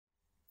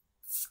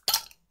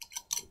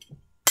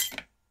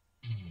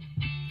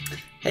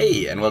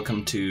Hey, and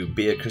welcome to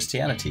Beer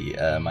Christianity.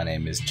 My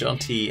name is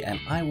Jonty, and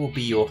I will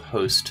be your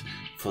host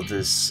for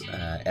this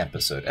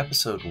episode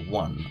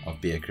 1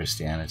 of Beer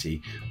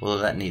Christianity, although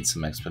that needs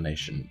some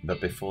explanation. But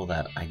before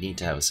that, I need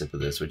to have a sip of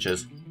this, which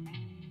is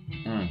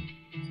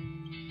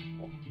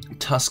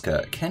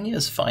Tusker,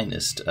 Kenya's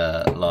finest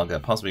lager,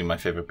 possibly my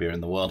favorite beer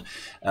in the world.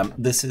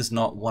 This is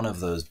not one of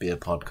those beer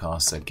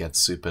podcasts that gets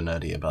super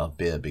nerdy about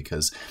beer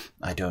because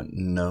I don't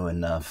know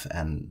enough,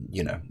 and,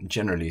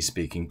 generally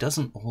speaking,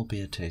 doesn't all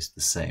beer taste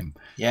the same?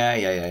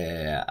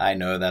 Yeah. I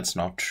know that's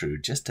not true.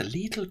 Just a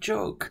little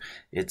joke.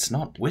 It's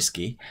not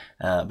whiskey.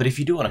 But if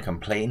you do want to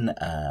complain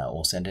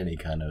or send any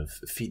kind of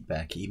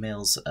feedback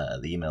emails,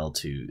 the email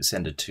to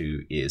send it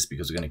to is,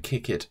 because we're going to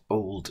kick it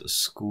old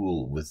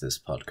school with this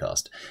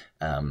podcast,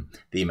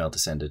 the email to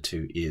send it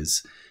to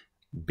is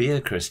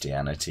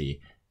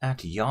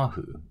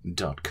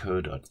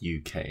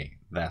beerchristianity@yahoo.co.uk.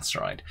 That's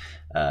right.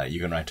 You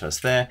can write to us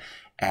there.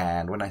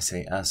 And when I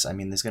say us, I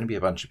mean there's going to be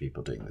a bunch of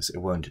people doing this. It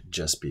won't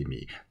just be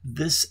me.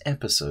 This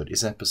episode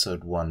is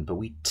episode 1, but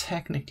we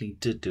technically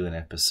did do an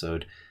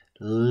episode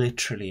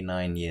literally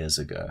 9 years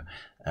ago.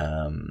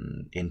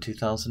 In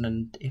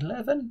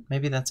 2011,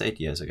 maybe that's 8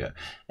 years ago.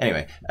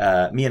 Anyway,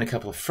 me and a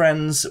couple of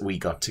friends, we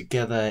got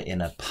together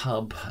in a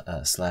pub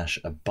slash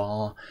a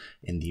bar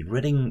in the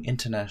Reading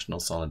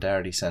International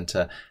Solidarity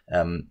Centre.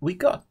 We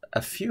got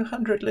a few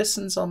hundred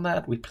listens on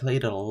that. We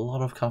played a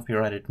lot of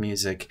copyrighted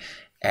music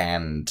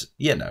and,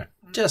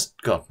 just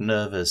got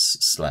nervous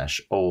slash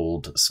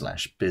old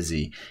slash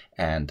busy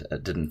and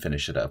didn't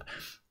finish it up.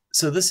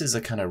 So this is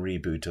a kind of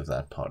reboot of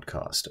that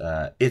podcast.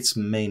 Its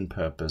main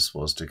purpose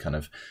was to kind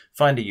of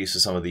find a use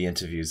of some of the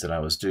interviews that I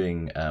was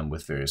doing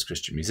with various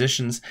Christian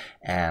musicians,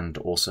 and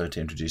also to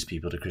introduce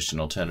people to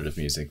Christian alternative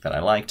music that I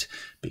liked,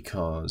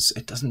 because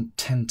it doesn't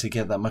tend to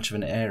get that much of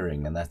an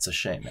airing, and that's a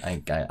shame.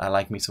 I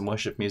like me some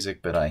worship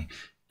music, but I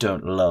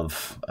don't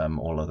love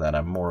all of that.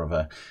 I'm more of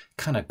a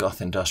kind of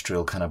goth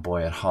industrial kind of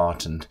boy at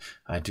heart, and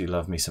I do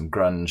love me some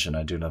grunge, and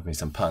I do love me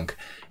some punk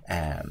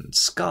and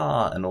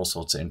ska and all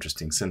sorts of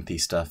interesting synthy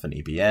stuff and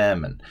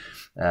EBM and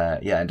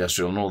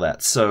industrial and all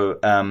that. So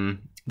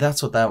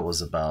that's what that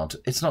was about.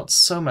 It's not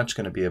so much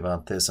going to be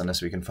about this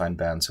unless we can find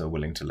bands who are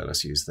willing to let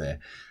us use their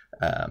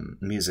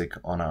music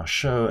on our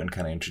show and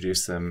kind of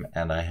introduce them.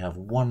 And I have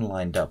one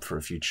lined up for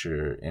a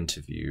future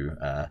interview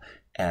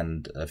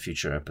and a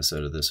future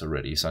episode of this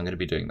already, so I'm going to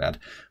be doing that.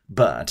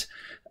 But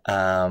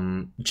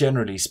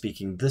generally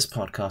speaking, this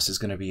podcast is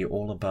going to be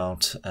all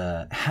about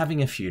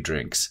having a few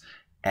drinks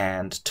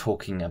and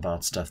talking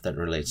about stuff that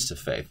relates to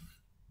faith.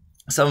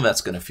 Some of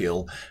that's going to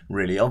feel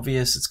really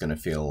obvious. It's going to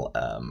feel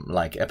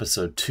like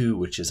episode 2,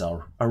 which is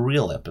our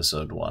real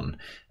episode 1.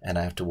 And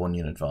I have to warn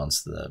you in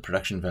advance, the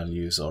production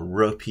values are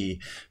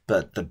ropey,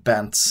 but the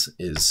bants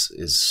is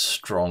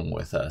strong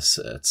with us.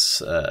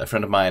 It's a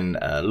friend of mine,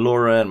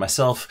 Laura, and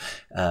myself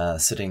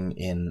sitting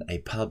in a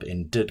pub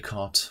in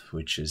Didcot,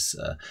 which is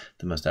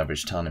the most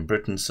average town in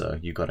Britain. So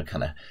you got to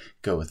kind of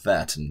go with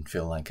that and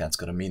feel like that's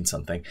got to mean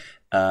something.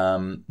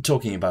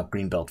 Talking about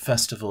Greenbelt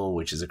Festival,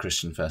 which is a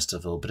Christian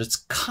festival, but it's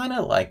kind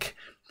of like,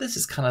 this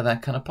is kind of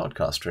that kind of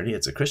podcast, really.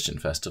 It's a Christian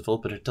festival,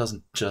 but it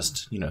doesn't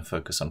just,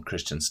 focus on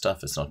Christian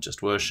stuff. It's not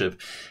just worship,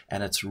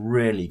 and it's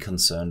really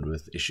concerned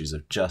with issues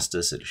of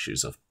justice,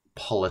 issues of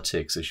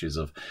politics, issues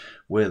of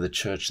where the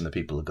church and the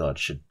people of God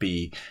should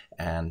be,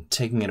 and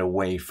taking it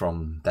away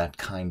from that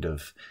kind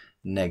of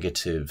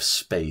negative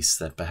space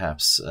that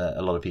perhaps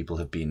a lot of people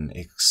have been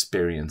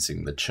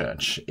experiencing the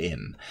church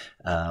in.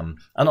 I'm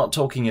not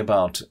talking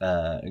about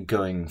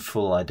going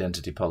full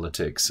identity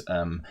politics.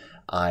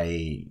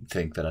 I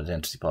think that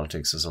identity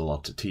politics has a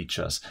lot to teach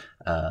us,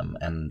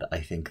 and I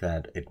think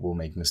that it will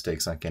make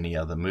mistakes like any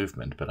other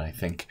movement. But I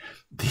think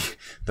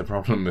the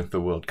problem with the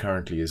world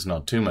currently is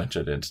not too much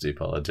identity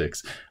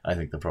politics. I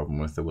think the problem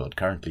with the world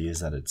currently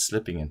is that it's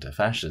slipping into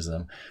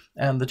fascism,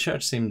 and the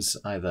church seems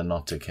either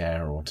not to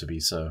care or to be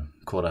so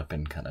caught up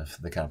in kind of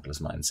the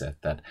capitalist mindset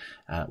that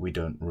we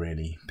don't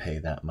really pay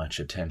that much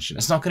attention.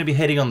 It's not going to be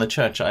hating on the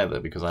church either,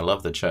 because I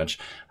love the church.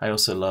 I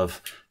also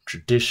love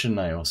tradition.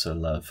 I also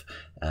love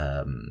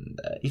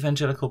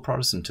evangelical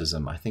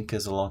Protestantism. I think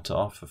there's a lot to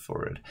offer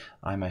for it.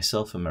 I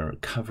myself am a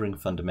recovering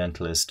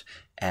fundamentalist,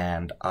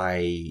 and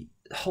I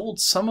hold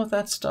some of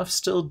that stuff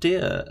still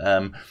dear.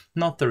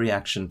 Not the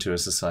reaction to a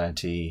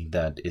society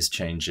that is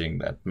changing,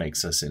 that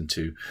makes us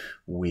into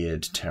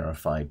weird,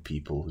 terrified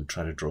people who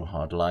try to draw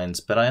hard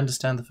lines, but I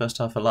understand the first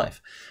half of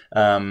life.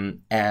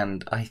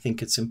 And I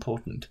think it's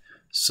important.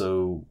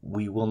 So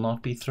we will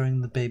not be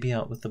throwing the baby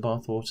out with the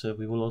bathwater.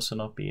 We will also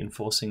not be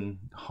enforcing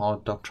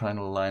hard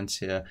doctrinal lines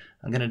here.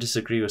 I'm going to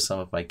disagree with some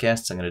of my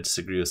guests. I'm going to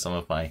disagree with some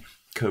of my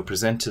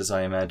co-presenters,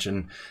 I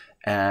imagine.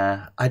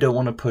 I don't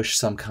want to push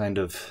some kind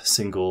of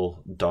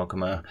single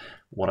dogma.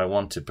 What I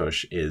want to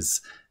push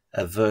is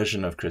a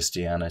version of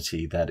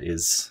Christianity that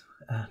is...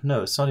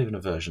 no, it's not even a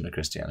version of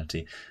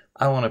Christianity.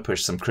 I want to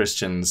push some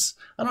Christians.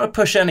 I don't want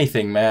to push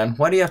anything, man.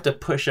 Why do you have to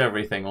push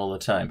everything all the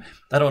time?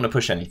 I don't want to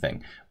push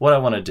anything. What I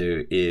want to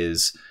do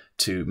is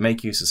to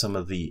make use of some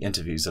of the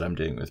interviews that I'm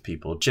doing with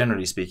people,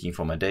 generally speaking,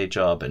 for my day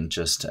job and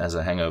just as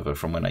a hangover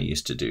from when I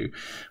used to do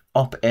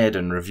op-ed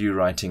and review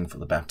writing for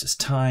the Baptist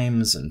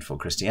Times and for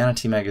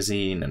Christianity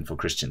Magazine and for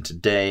Christian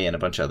Today and a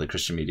bunch of other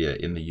Christian media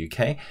in the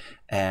UK.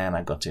 And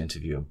I got to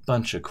interview a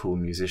bunch of cool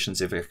musicians.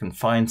 If I can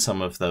find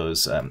some of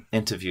those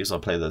interviews, I'll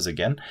play those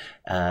again.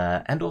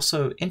 And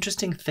also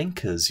interesting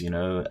thinkers,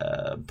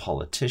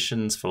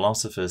 politicians,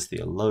 philosophers,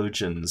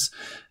 theologians,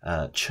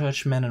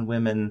 churchmen and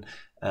women,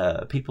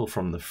 people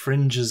from the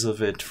fringes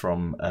of it,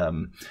 from,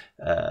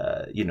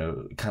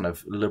 kind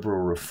of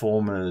liberal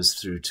reformers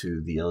through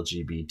to the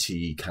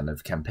LGBT kind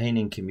of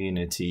campaigning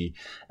community.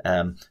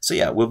 So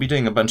yeah, we'll be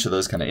doing a bunch of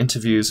those kind of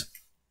interviews.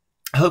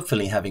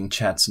 Hopefully having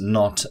chats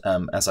not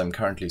as I'm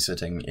currently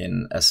sitting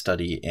in a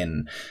study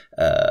in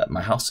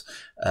my house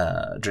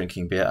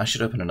drinking beer. I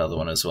should open another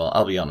one as well.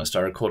 I'll be honest,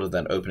 I recorded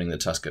that opening the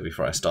Tusker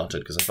before I started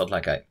because I felt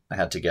like I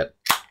had to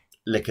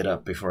lick it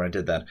up before I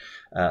did that.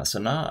 So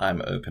now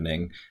I'm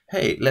opening,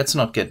 hey, let's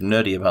not get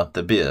nerdy about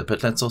the beer,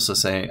 but let's also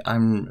say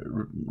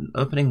I'm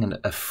opening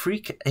a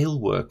Freak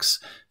Aleworks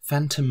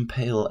Phantom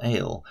Pale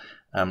Ale,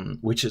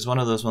 which is one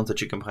of those ones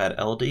that you can buy at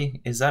Aldi.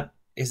 Is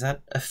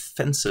that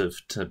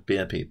offensive to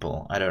beer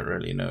people? I don't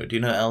really know. Do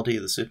you know Aldi,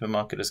 the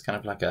supermarket, is kind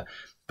of like a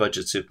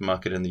budget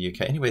supermarket in the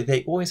UK? Anyway,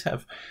 they always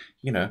have,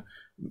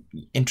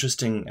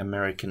 interesting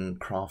American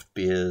craft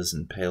beers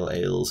and pale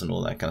ales and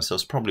all that kind of stuff.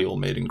 It's probably all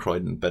made in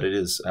Croydon, but it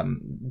is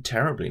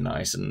terribly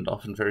nice and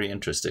often very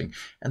interesting.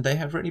 And they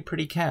have really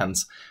pretty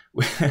cans,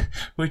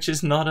 which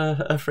is not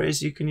a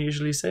phrase you can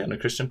usually say on a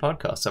Christian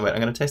podcast. So wait,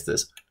 I'm going to taste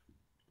this.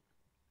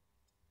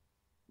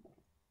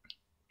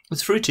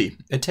 It's fruity.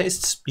 It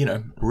tastes,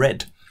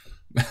 red.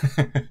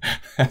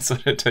 That's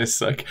what it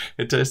tastes like.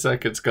 It tastes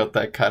like it's got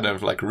that kind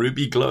of like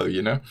ruby glow,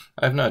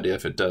 I have no idea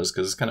if it does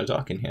because it's kind of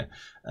dark in here.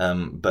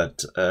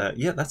 But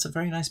yeah, that's a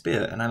very nice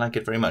beer and I like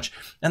it very much.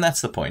 And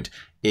that's the point,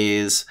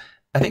 is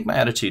I think my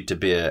attitude to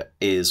beer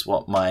is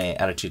what my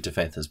attitude to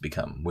faith has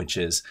become, which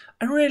is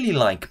I really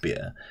like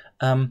beer.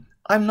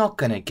 I'm not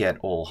going to get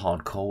all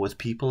hardcore with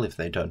people if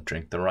they don't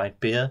drink the right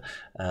beer.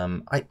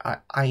 I'm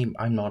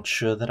not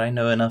sure that I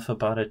know enough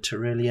about it to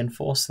really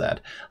enforce that.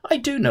 I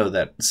do know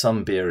that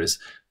some beer is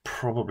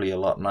probably a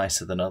lot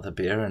nicer than other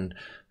beer, and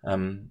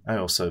I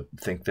also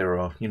think there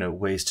are,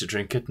 ways to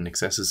drink it and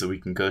excesses that we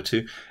can go to.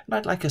 And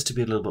I'd like us to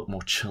be a little bit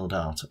more chilled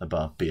out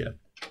about beer.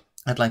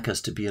 I'd like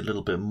us to be a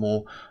little bit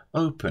more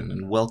open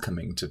and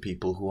welcoming to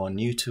people who are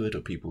new to it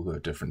or people who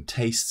have different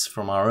tastes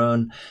from our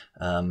own.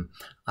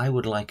 I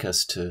would like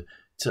us to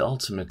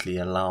ultimately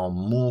allow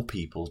more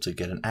people to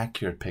get an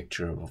accurate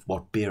picture of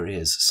what beer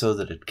is so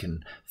that it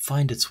can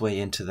find its way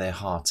into their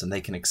hearts and they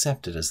can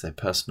accept it as their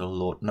personal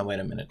Lord. No, wait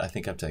a minute. I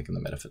think I've taken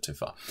the metaphor too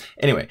far.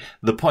 Anyway,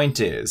 the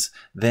point is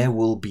there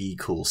will be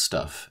cool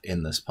stuff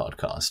in this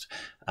podcast.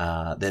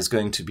 There's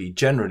going to be,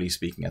 generally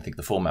speaking, I think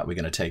the format we're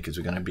going to take is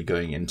we're going to be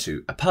going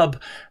into a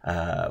pub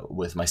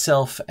with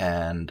myself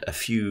and a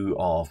few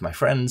of my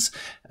friends.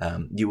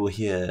 You will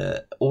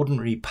hear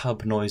ordinary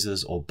pub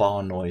noises or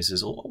bar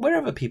noises or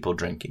wherever people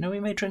drink. We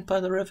may drink by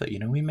the river.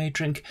 We may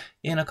drink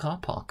in a car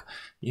park.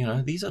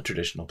 These are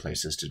traditional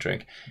places to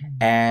drink.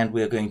 And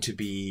we're going to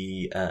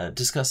be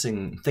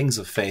discussing things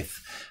of faith,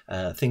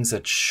 things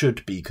that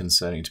should be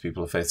concerning to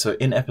people of faith. So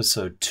in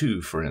episode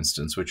 2, for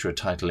instance, which we're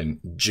titling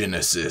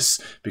Genesis,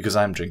 because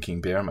I'm drinking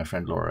beer and my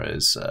friend Laura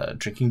is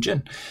drinking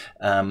gin.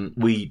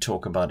 We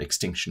talk about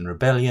Extinction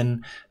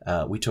Rebellion.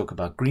 We talk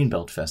about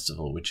Greenbelt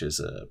Festival, which is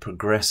a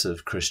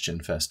progressive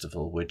Christian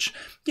festival, which,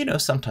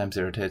 sometimes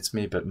irritates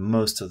me, but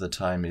most of the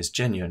time is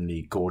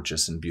genuinely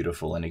gorgeous and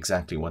beautiful and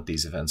exactly what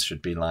these events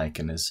should be like,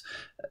 and is,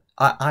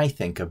 I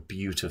think, a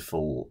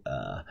beautiful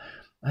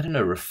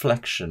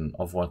reflection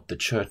of what the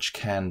church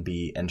can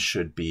be and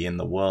should be in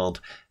the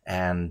world.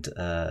 And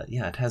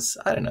yeah, it has,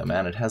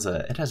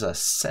 it has a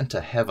scent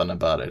of heaven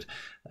about it.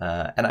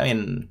 And I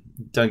mean,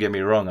 don't get me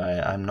wrong,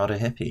 I'm not a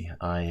hippie.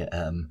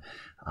 I'm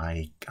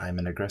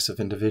an aggressive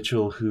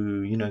individual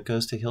who,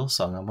 goes to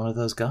Hillsong. I'm one of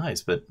those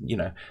guys, but,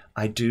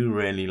 I do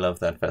really love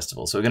that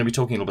festival. So we're going to be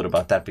talking a little bit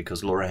about that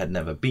because Laura had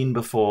never been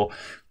before.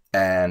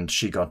 And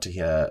she got to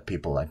hear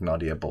people like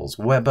Nadia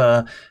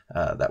Bolz-Weber.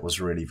 That was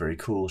really very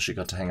cool. She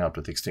got to hang out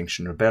with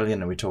Extinction Rebellion,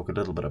 and we talk a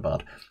little bit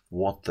about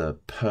what the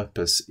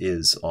purpose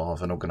is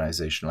of an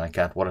organization like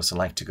that, what it's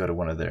like to go to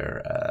one of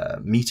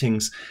their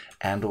meetings,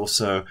 and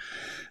also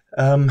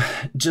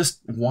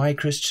just why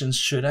Christians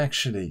should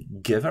actually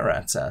give a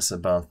rat's ass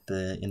about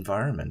the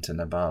environment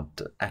and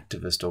about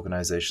activist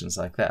organizations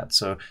like that.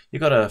 So you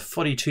got a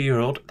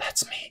 42-year-old,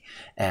 that's me,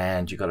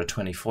 and you got a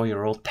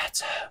 24-year-old,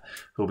 that's her,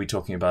 who'll be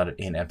talking about it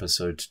in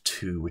episode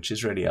 2, which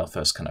is really our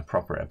first kind of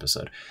proper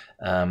episode.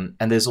 And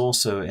there's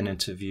also an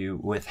interview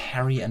with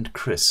Harry and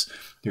Chris,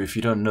 who, if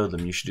you don't know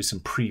them, you should do some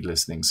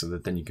pre-listening so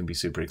that then you can be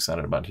super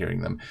excited about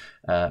hearing them.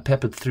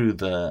 Peppered through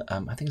the,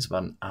 I think it's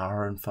about an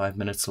hour and 5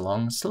 minutes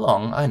long. It's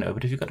long, I know,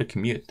 but if you've got a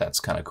commute, that's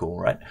kind of cool,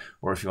 right?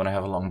 Or if you want to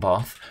have a long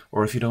bath,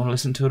 or if you don't want to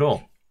listen to it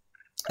all.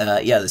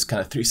 Yeah, there's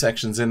kind of 3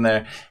 sections in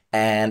there,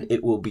 And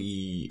it will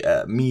be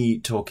me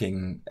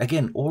talking.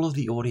 Again, all of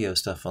the audio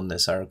stuff on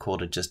this I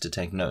recorded just to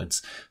take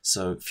notes,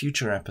 so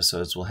future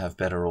episodes will have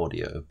better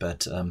audio.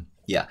 But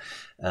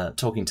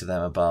talking to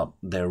them about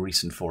their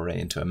recent foray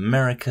into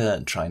America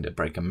and trying to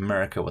break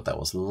America, what that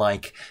was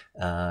like,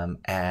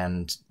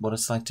 and what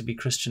it's like to be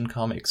Christian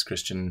comic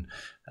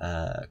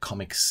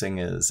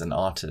singers and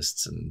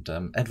artists, and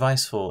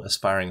advice for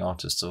aspiring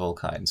artists of all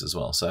kinds as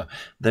well. So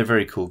they're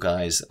very cool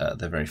guys.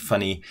 They're very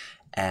funny.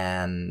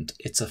 And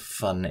it's a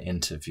fun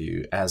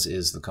interview, as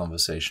is the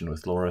conversation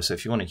with Laura. So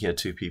if you want to hear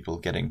two people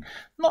getting,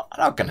 I'm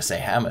not going to say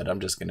hammered, I'm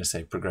just going to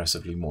say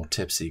progressively more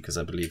tipsy, because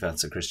I believe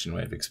that's a Christian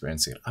way of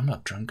experiencing it. I'm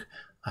not drunk,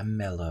 I'm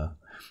mellow.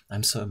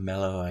 I'm so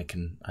mellow I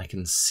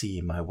can see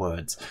my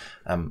words.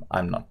 I'm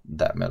not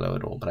that mellow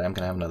at all, but I am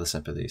going to have another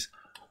sip of these.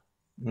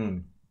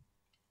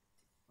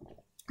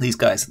 These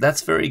guys,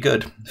 that's very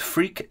good.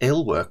 Freak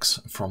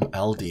Aleworks from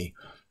Aldi.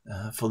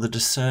 For the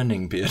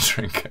discerning beer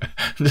drinker.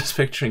 I'm just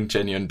picturing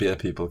genuine beer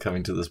people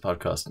coming to this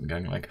podcast and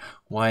going like,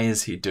 why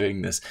is he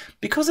doing this?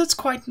 Because it's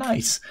quite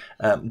nice.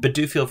 But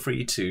do feel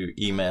free to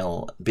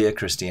email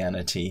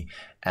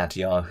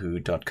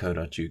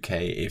beerchristianity@yahoo.co.uk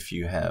if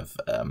you have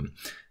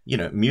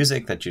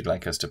music that you'd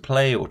like us to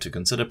play or to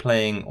consider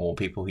playing, or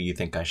people who you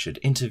think I should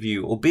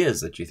interview, or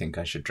beers that you think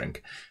I should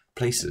drink,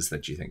 places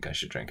that you think I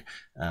should drink.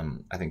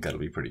 I think that'll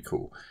be pretty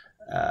cool.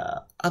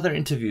 Other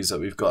interviews that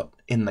we've got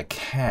in the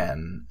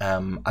can.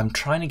 I'm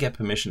trying to get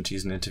permission to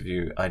use an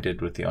interview I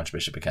did with the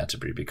Archbishop of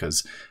Canterbury,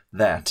 because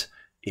that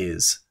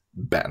is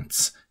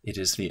Bants. It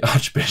is the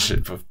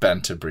Archbishop of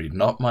Banterbury.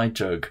 Not my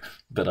joke,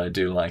 but I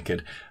do like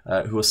it.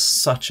 Who was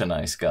such a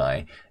nice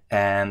guy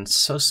and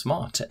so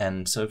smart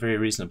and so very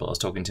reasonable. I was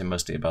talking to him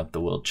mostly about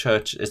the World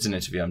Church. It's an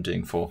interview I'm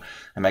doing for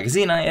a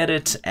magazine I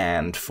edit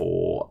and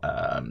for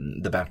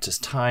the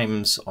Baptist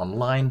Times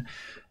online.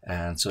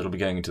 And so it'll be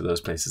going into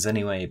those places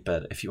anyway.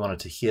 But if you wanted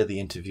to hear the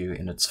interview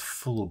in its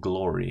full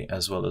glory,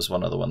 as well as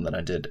one other one that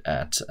I did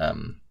at at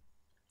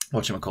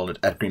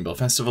Greenbelt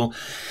Festival,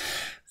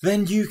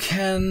 then you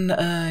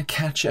can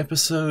catch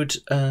episode.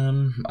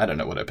 I don't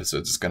know what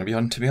episodes it's going to be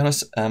on, to be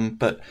honest.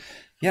 But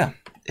yeah,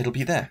 it'll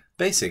be there.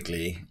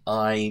 Basically,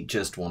 I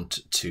just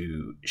want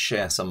to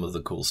share some of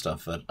the cool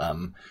stuff that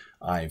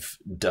I've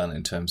done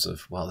in terms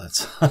of, well, that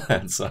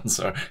sounds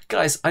sorry.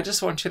 Guys, I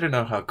just want you to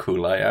know how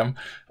cool I am.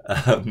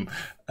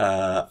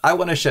 I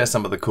want to share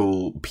some of the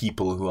cool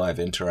people who I've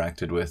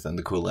interacted with and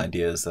the cool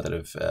ideas that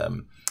have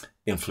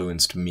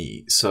influenced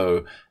me.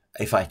 So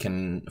if I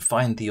can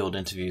find the old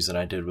interviews that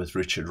I did with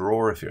Richard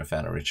Rohr, if you're a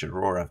fan of Richard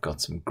Rohr, I've got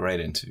some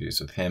great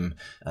interviews with him.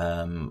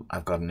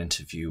 I've got an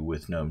interview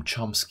with Noam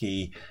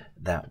Chomsky.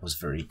 That was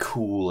very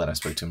cool, and I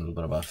spoke to him a little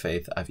bit about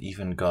faith. I've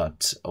even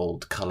got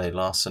old Kalle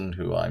Larson,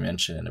 who I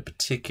mentioned in a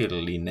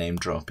particularly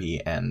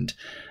name-droppy and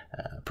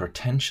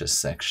pretentious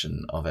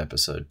section of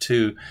episode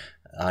 2.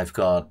 I've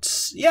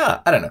got,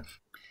 I don't know.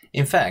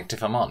 In fact,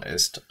 if I'm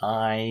honest,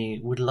 I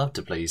would love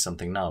to play you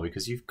something now,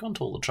 because you've gone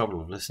to all the trouble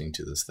of listening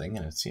to this thing,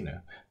 and it's,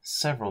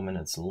 several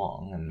minutes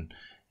long, and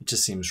it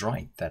just seems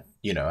right that,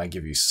 I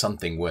give you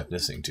something worth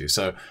listening to.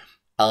 So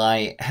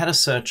I had a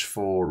search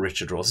for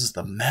Richard Rohr. This is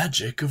the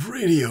magic of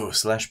radio /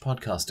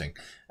 podcasting.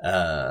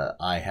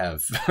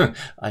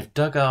 I've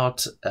dug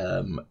out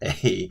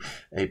a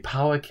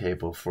power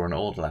cable for an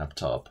old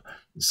laptop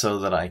so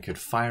that I could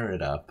fire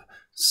it up,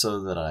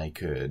 so that I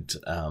could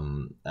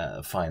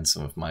find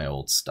some of my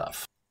old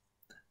stuff.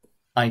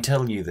 I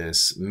tell you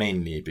this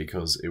mainly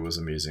because it was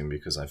amusing,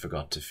 because I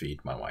forgot to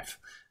feed my wife,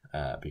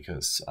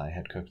 because I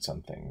had cooked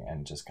something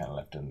and just kind of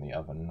left it in the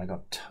oven, and I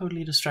got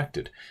totally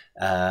distracted.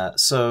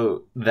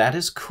 So that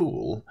is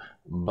cool,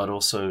 but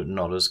also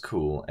not as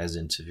cool as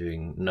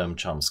interviewing Noam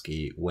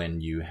Chomsky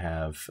when you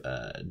have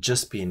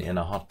just been in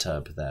a hot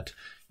tub that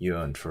you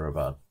owned for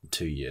about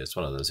 2 years,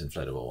 one of those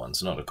inflatable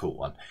ones, not a cool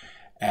one,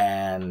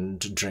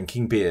 and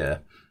drinking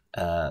beer.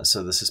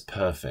 So this is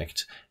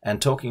perfect. And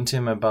talking to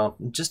him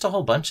about just a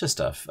whole bunch of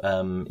stuff.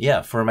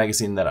 For a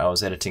magazine that I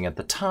was editing at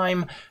the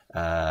time,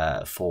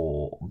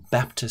 for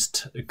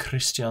Baptist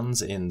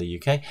Christians in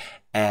the UK.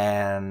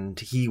 And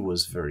he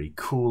was very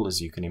cool,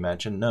 as you can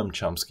imagine. Noam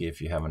Chomsky,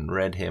 if you haven't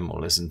read him or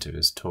listened to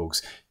his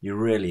talks, you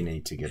really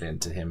need to get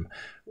into him.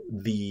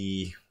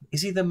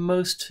 Is he the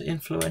most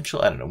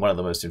influential? I don't know, one of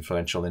the most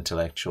influential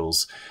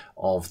intellectuals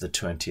of the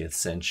 20th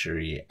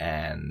century,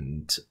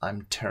 and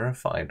I'm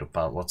terrified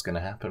about what's going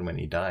to happen when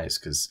he dies,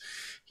 because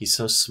he's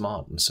so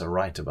smart and so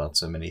right about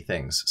so many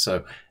things.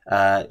 So,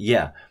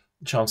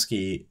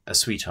 Chomsky, a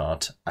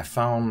sweetheart. I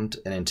found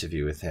an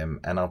interview with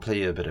him, and I'll play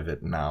you a bit of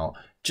it now,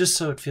 just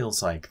so it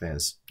feels like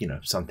there's,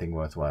 something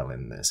worthwhile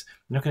in this.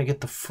 You're not going to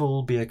get the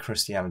full Beer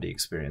Christianity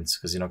experience,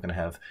 because you're not going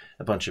to have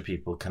a bunch of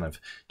people kind of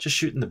just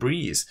shooting the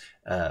breeze,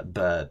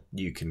 but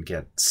you can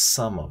get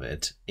some of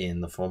it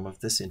in the form of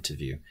this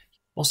interview.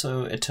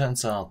 Also, it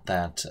turns out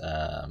that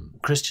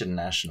Christian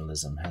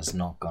nationalism has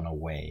not gone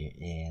away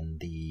in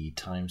the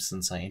time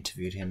since I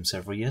interviewed him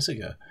several years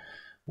ago,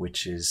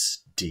 which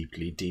is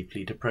deeply,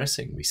 deeply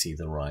depressing. We see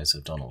the rise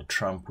of Donald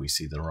Trump. We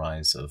see the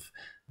rise of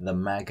the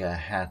MAGA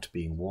hat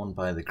being worn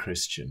by the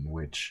Christian,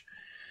 which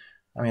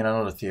I mean, I'm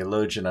not a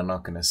theologian. I'm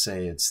not going to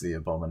say it's the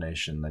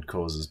abomination that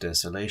causes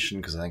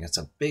desolation, because I think it's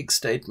a big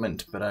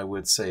statement, but I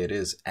would say it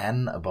is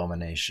an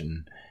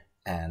abomination,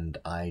 and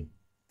I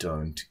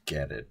don't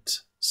get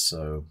it.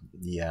 So,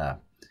 yeah,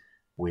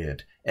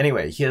 weird.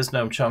 Anyway, here's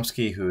Noam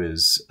Chomsky, who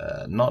is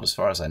not, as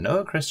far as I know,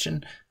 a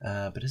Christian,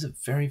 but is a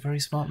very, very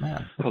smart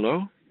man.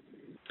 Hello?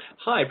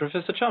 Hi,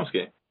 Professor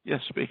Chomsky. Yes,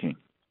 speaking.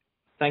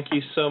 Thank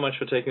you so much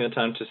for taking the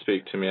time to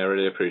speak to me. I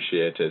really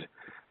appreciate it.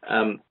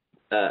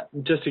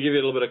 Just to give you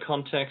a little bit of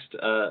context,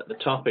 the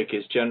topic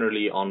is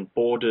generally on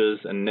borders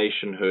and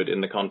nationhood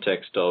in the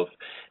context of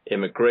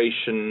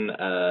immigration,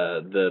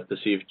 the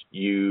perceived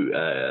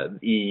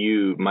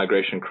EU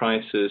migration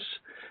crisis,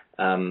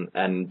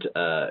 and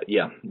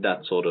that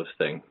sort of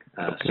thing.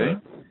 Okay.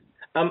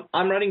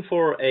 I'm writing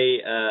for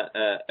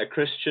a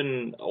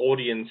Christian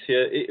audience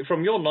here.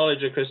 From your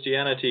knowledge of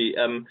Christianity,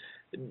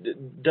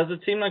 does it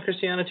seem like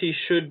Christianity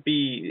should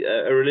be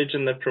a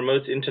religion that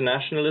promotes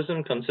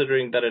internationalism,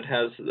 considering that it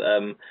has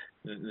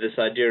this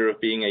idea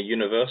of being a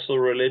universal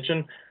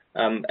religion?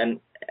 And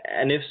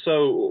if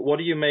so, what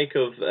do you make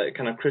of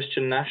kind of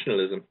Christian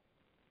nationalism?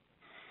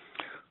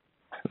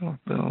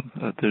 Well,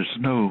 there's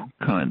no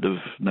kind of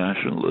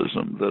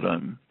nationalism that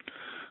I'm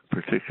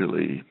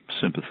particularly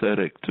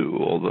sympathetic to,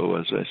 although,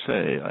 as I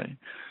say, I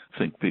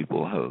think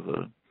people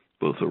have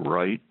both a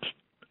right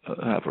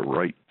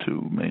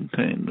to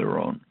maintain their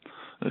own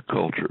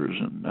cultures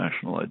and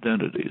national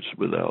identities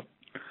without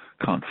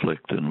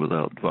conflict and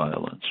without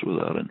violence,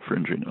 without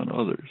infringing on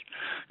others.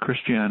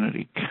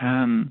 Christianity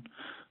can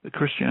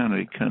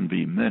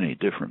be many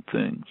different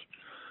things,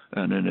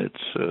 and in its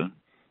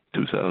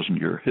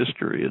 2,000-year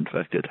history, in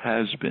fact, it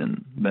has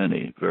been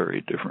many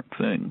very different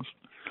things.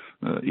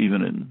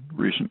 Even in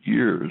recent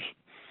years,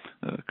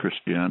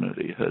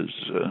 Christianity has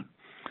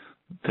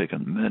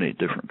taken many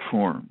different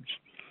forms.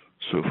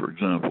 So, for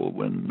example,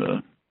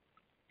 when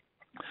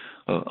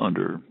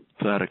under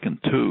Vatican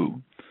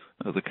II,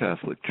 the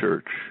Catholic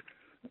Church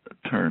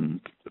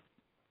returned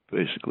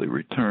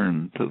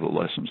to the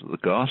lessons of the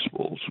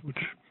Gospels, which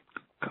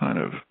kind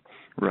of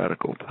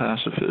radical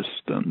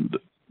pacifist, and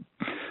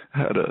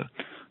had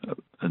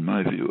in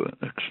my view,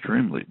 an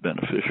extremely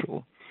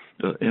beneficial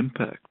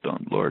impact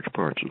on large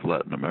parts of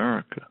Latin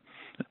America.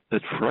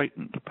 It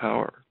frightened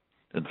power.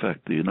 In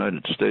fact, the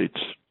United States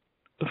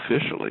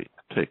officially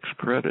takes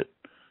credit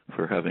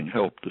for having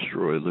helped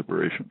destroy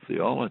liberation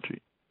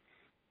theology.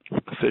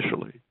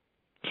 Officially.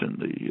 It's in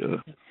the,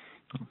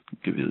 I'll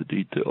give you the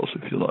details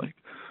if you like.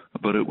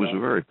 But it was a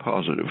very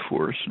positive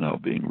force, now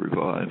being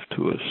revived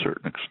to a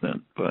certain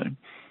extent by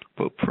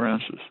Pope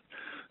Francis.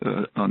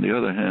 On the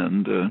other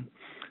hand,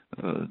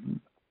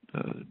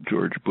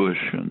 George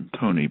Bush and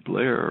Tony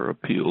Blair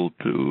appealed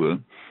to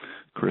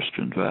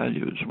Christian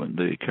values when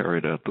they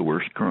carried out the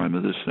worst crime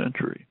of this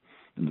century,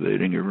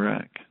 invading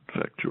Iraq.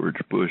 In fact, George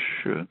Bush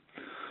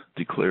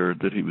declared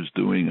that he was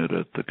doing it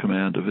at the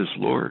command of his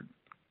Lord.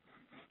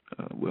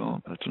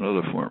 Well, that's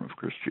another form of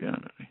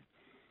Christianity.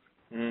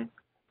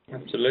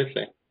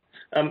 Absolutely.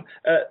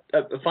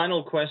 A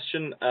final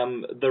question.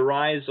 The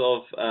rise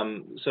of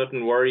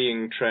certain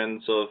worrying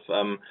trends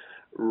of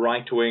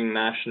right-wing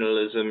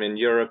nationalism in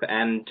Europe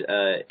and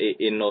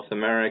in North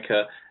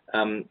America.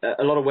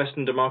 A lot of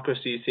Western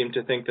democracies seem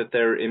to think that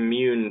they're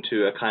immune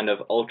to a kind of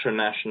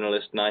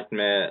ultra-nationalist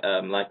nightmare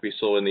like we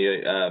saw in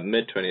the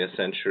mid-20th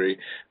century.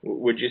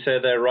 Would you say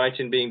they're right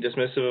in being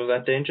dismissive of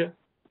that danger?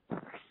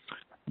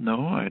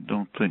 No, I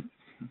don't think.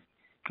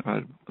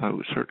 I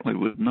certainly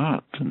would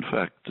not. In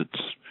fact,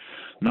 it's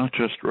not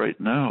just right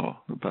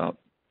now. About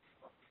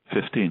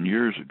 15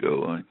 years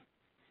ago,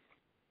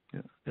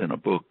 in a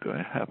book,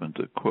 I happened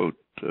to quote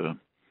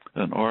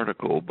an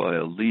article by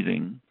a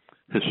leading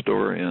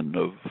historian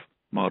of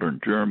modern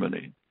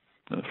Germany,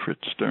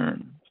 Fritz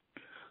Stern,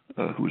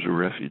 who was a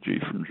refugee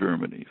from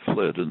Germany,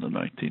 fled in the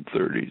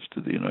 1930s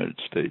to the United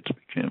States,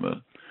 became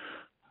a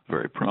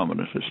very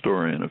prominent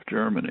historian of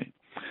Germany.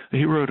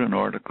 He wrote an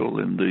article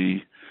in the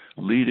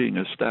leading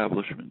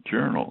establishment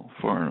journal,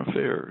 Foreign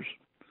Affairs,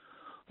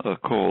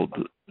 called,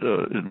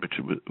 in which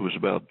it was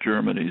about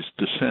Germany's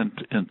descent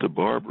into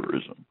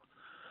barbarism,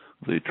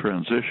 the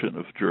transition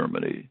of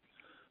Germany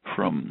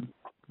from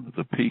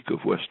the peak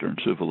of Western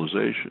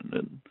civilization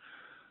in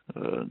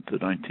the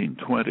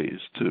 1920s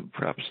to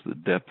perhaps the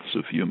depths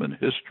of human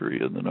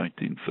history in the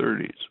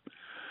 1930s.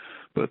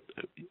 But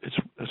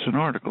it's an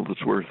article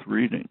that's worth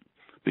reading,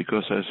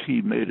 because as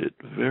he made it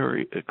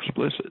very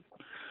explicit,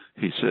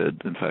 he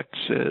said,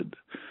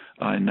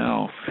 I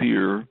now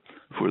fear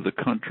for the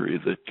country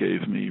that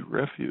gave me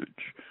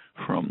refuge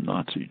from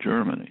Nazi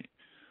Germany.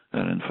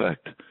 And in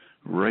fact,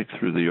 right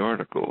through the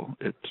article,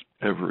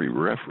 every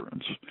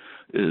reference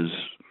is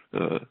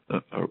a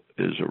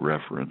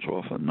reference,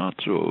 often not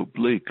so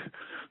oblique,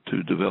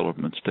 to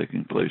developments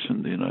taking place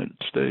in the United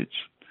States.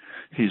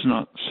 He's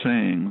not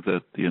saying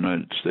that the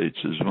United States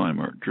is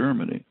Weimar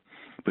Germany,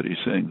 but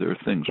he's saying there are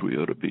things we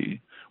ought to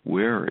be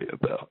wary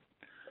about.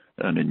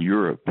 And in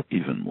Europe,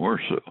 even more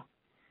so,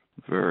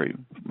 very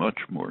much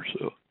more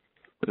so,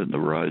 in the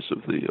rise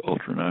of the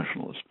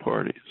ultranationalist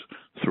parties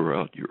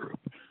throughout Europe.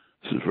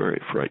 a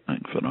very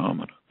frightening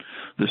phenomenon.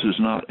 This is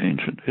not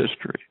ancient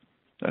history.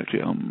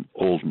 Actually, I'm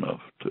old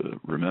enough to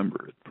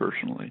remember it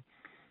personally.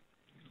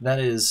 That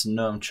is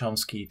Noam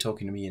Chomsky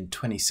talking to me in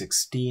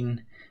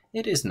 2016.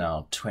 It is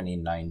now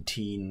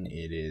 2019.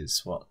 It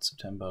is,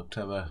 September,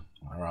 October,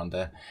 around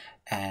there.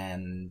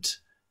 And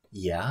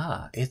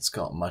yeah, it's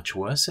got much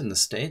worse in the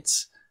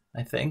States,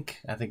 I think.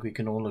 I think we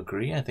can all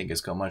agree. I think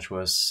it's got much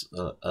worse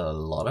a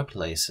lot of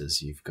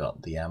places. You've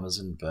got the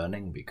Amazon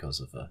burning because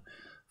of a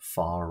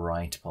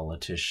far-right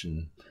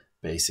politician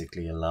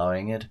basically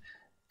allowing it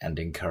and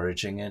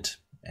encouraging it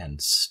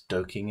and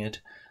stoking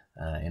it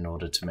in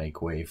order to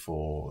make way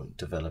for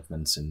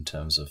developments in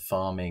terms of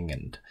farming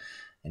and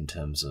in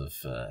terms of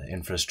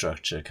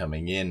infrastructure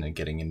coming in and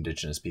getting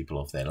indigenous people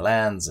off their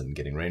lands and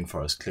getting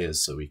rainforest cleared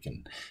so we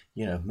can,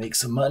 make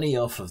some money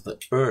off of the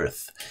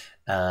earth.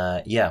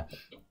 Yeah.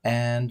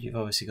 And you've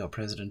obviously got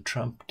President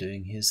Trump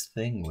doing his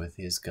thing with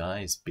his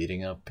guys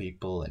beating up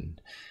people.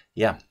 And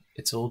yeah,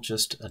 it's all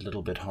just a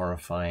little bit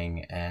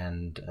horrifying.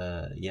 And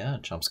yeah,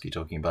 Chomsky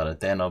talking about it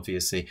then,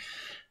 obviously.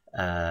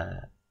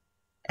 And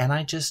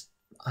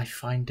I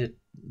find it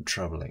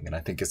troubling. And I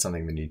think it's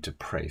something we need to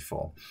pray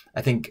for.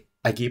 I think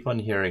I keep on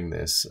hearing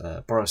this.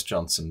 Boris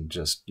Johnson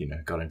just,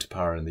 got into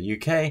power in the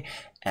UK.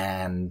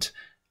 And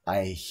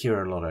I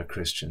hear a lot of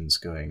Christians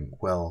going,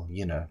 well,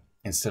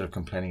 instead of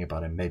complaining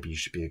about him, maybe you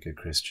should be a good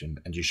Christian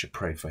and you should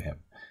pray for him.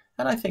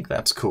 And I think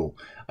that's cool.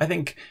 I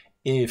think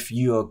if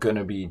you are going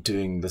to be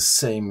doing the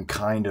same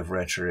kind of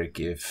rhetoric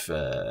if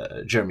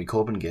Jeremy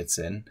Corbyn gets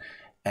in,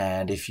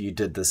 and if you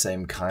did the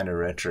same kind of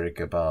rhetoric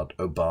about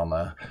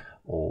Obama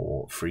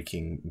or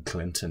freaking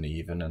Clinton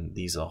even, and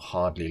these are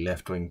hardly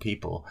left-wing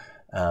people,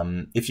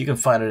 if you can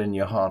find it in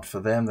your heart for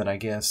them, then I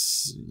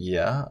guess,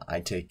 yeah, I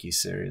take you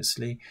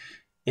seriously.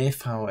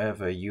 If,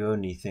 however, you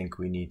only think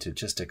we need to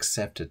just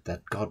accept it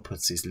that God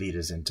puts these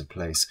leaders into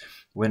place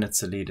when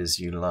it's the leaders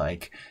you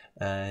like,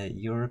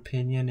 your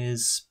opinion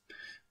is,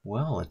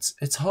 well,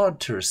 it's hard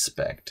to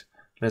respect.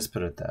 Let's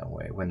put it that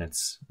way, when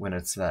it's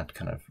that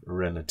kind of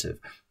relative.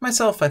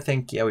 Myself, I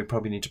think, yeah, we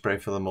probably need to pray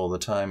for them all the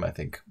time. I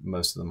think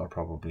most of them are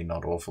probably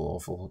not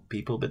awful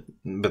people,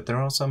 but there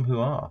are some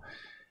who are.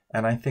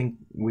 And I think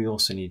we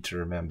also need to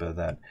remember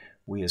that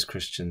we as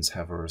Christians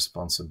have a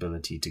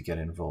responsibility to get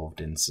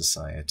involved in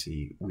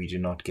society. We do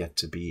not get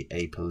to be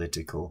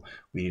apolitical.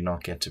 We do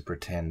not get to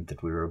pretend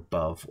that we're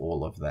above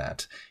all of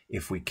that.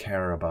 If we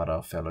care about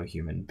our fellow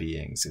human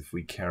beings, if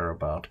we care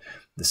about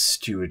the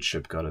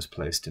stewardship God has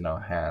placed in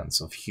our hands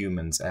of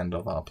humans and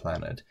of our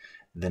planet,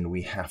 then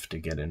we have to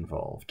get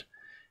involved.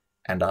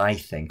 And I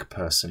think,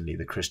 personally,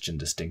 the Christian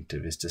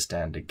distinctive is to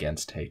stand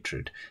against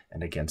hatred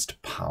and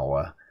against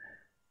power.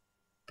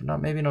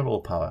 Maybe not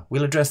all power.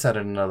 We'll address that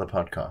in another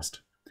podcast.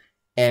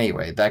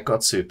 Anyway, that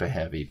got super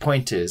heavy.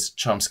 Point is,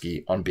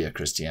 Chomsky on Beer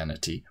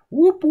Christianity.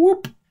 Whoop,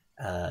 whoop.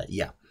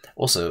 Yeah.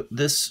 Also,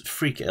 this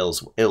Freak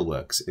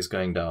Aleworks is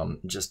going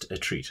down just a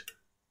treat.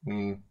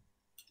 And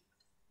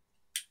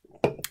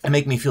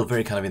make me feel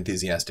very kind of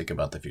enthusiastic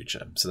about the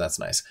future. So that's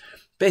nice.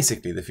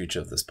 Basically, the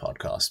future of this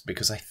podcast,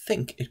 because I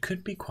think it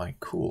could be quite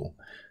cool.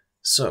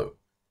 So,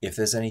 if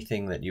there's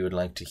anything that you would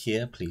like to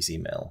hear, please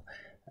email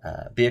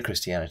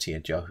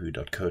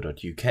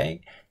beerchristianity@yahoo.co.uk,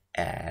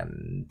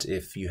 and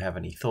if you have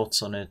any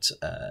thoughts on it,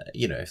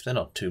 if they're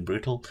not too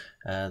brutal,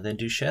 then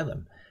do share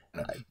them.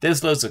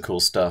 There's loads of cool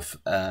stuff,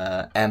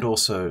 and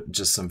also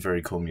just some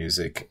very cool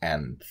music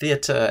and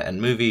theatre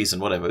and movies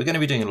and whatever. We're going to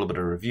be doing a little bit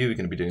of review, we're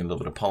going to be doing a little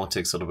bit of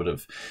politics, a little bit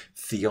of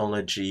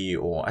theology,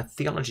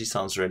 theology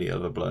sounds really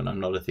overblown. I'm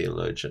not a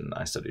theologian.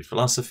 I studied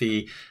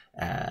philosophy.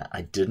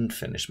 I didn't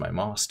finish my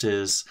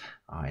master's.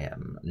 I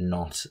am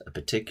not a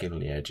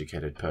particularly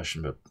educated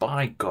person, but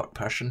by God,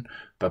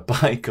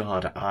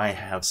 I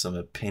have some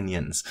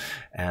opinions.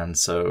 And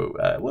so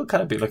we'll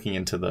kind of be looking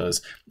into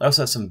those. I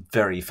also have some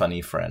very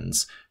funny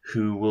friends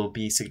who will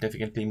be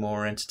significantly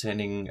more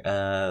entertaining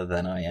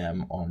than I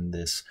am on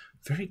this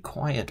very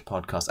quiet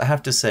podcast. I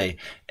have to say,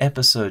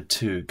 episode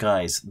 2,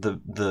 guys,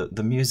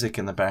 the music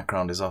in the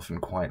background is often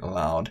quite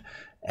loud.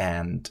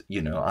 And,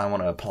 I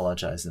want to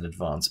apologize in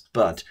advance,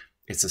 but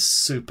it's a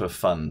super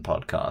fun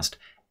podcast.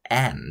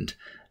 And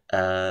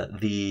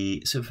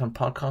the super fun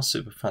podcast,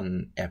 super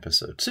fun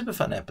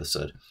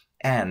episode.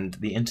 And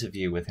the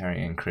interview with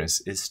Harry and Chris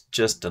is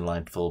just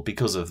delightful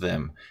because of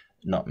them,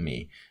 not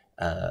me.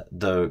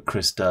 Though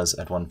Chris does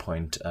at one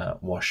point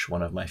wash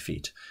one of my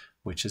feet,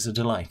 which is a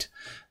delight.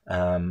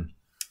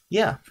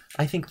 Yeah,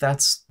 I think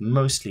that's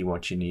mostly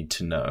what you need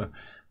to know.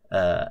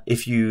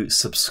 If you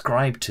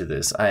subscribe to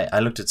this, I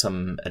looked at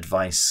some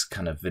advice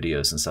kind of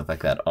videos and stuff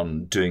like that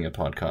on doing a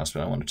podcast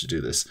when I wanted to do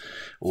this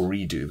or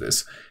redo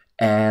this.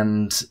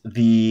 And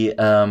the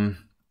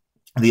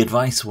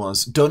advice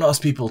was, don't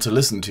ask people to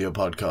listen to your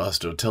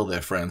podcast or tell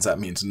their friends. That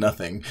means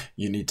nothing.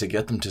 You need to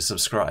get them to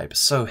subscribe.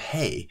 So,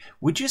 hey,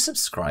 would you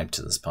subscribe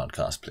to this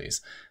podcast,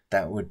 please?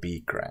 That would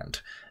be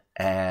grand.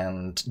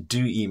 And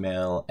do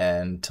email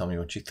and tell me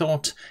what you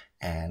thought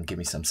and give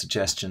me some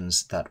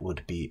suggestions. That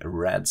would be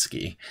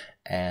radsky.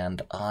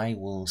 And I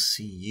will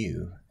see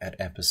you at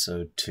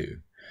episode 2.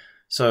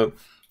 So,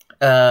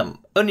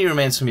 Only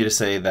remains for me to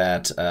say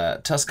that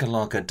Tusker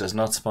Lager does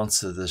not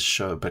sponsor this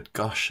show, but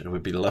gosh, it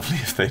would be lovely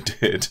if they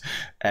did.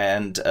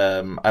 And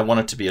I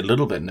wanted to be a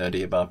little bit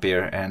nerdy about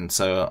beer, and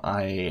so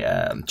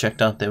I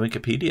checked out their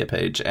Wikipedia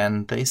page,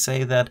 and they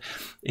say that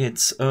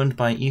it's owned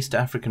by East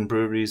African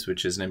Breweries,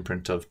 which is an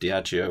imprint of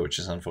Diageo, which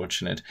is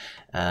unfortunate.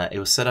 It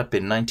was set up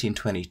in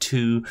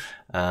 1922.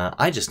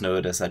 I just know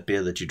it as that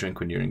beer that you drink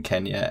when you're in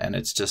Kenya, and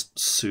it's just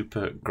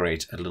super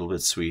great, a little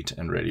bit sweet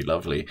and really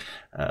lovely.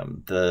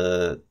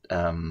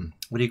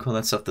 What do you call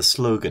that stuff? The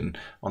slogan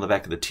on the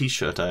back of the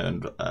T-shirt I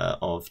owned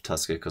of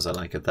Tusker, because I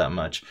like it that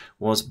much,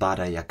 was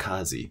Bada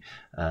Yakazi,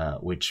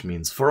 which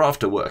means for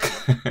after work,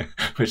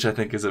 which I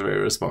think is a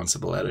very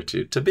responsible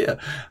attitude to beer.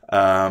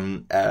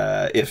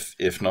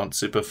 If not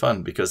super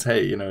fun, because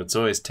hey, it's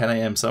always 10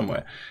 a.m.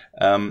 somewhere.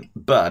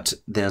 But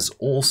there's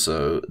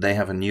also, they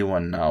have a new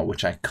one now,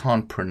 which I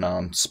can't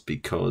pronounce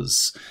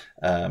because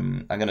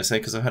I'm going to say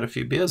because I've had a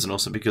few beers, and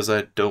also because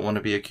I don't want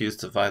to be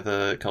accused of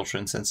either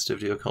cultural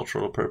insensitivity or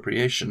cultural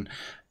appropriation.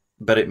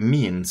 But it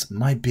means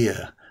my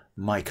beer,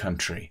 my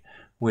country,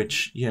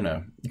 which,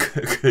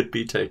 could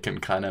be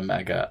taken kind of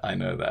MAGA. I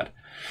know that.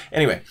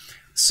 Anyway,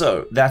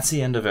 so that's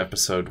the end of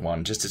episode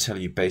 1. Just to tell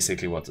you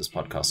basically what this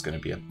podcast is going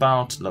to be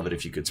about. Love it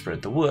if you could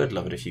spread the word.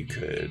 Love it if you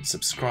could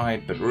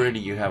subscribe. But really,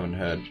 you haven't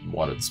heard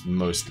what it's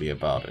mostly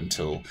about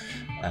until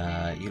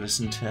you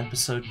listen to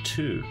episode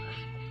 2.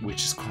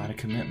 Which is quite a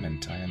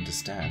commitment, I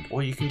understand.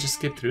 Or you can just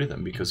skip through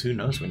them, because who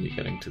knows when you're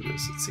getting to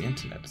this. It's the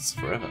internet, it's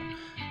forever.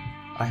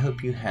 I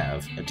hope you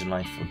have a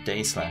delightful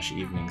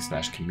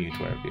day/evening/commute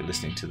wherever you're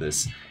listening to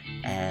this,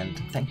 and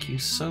thank you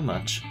so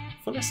much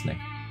for listening.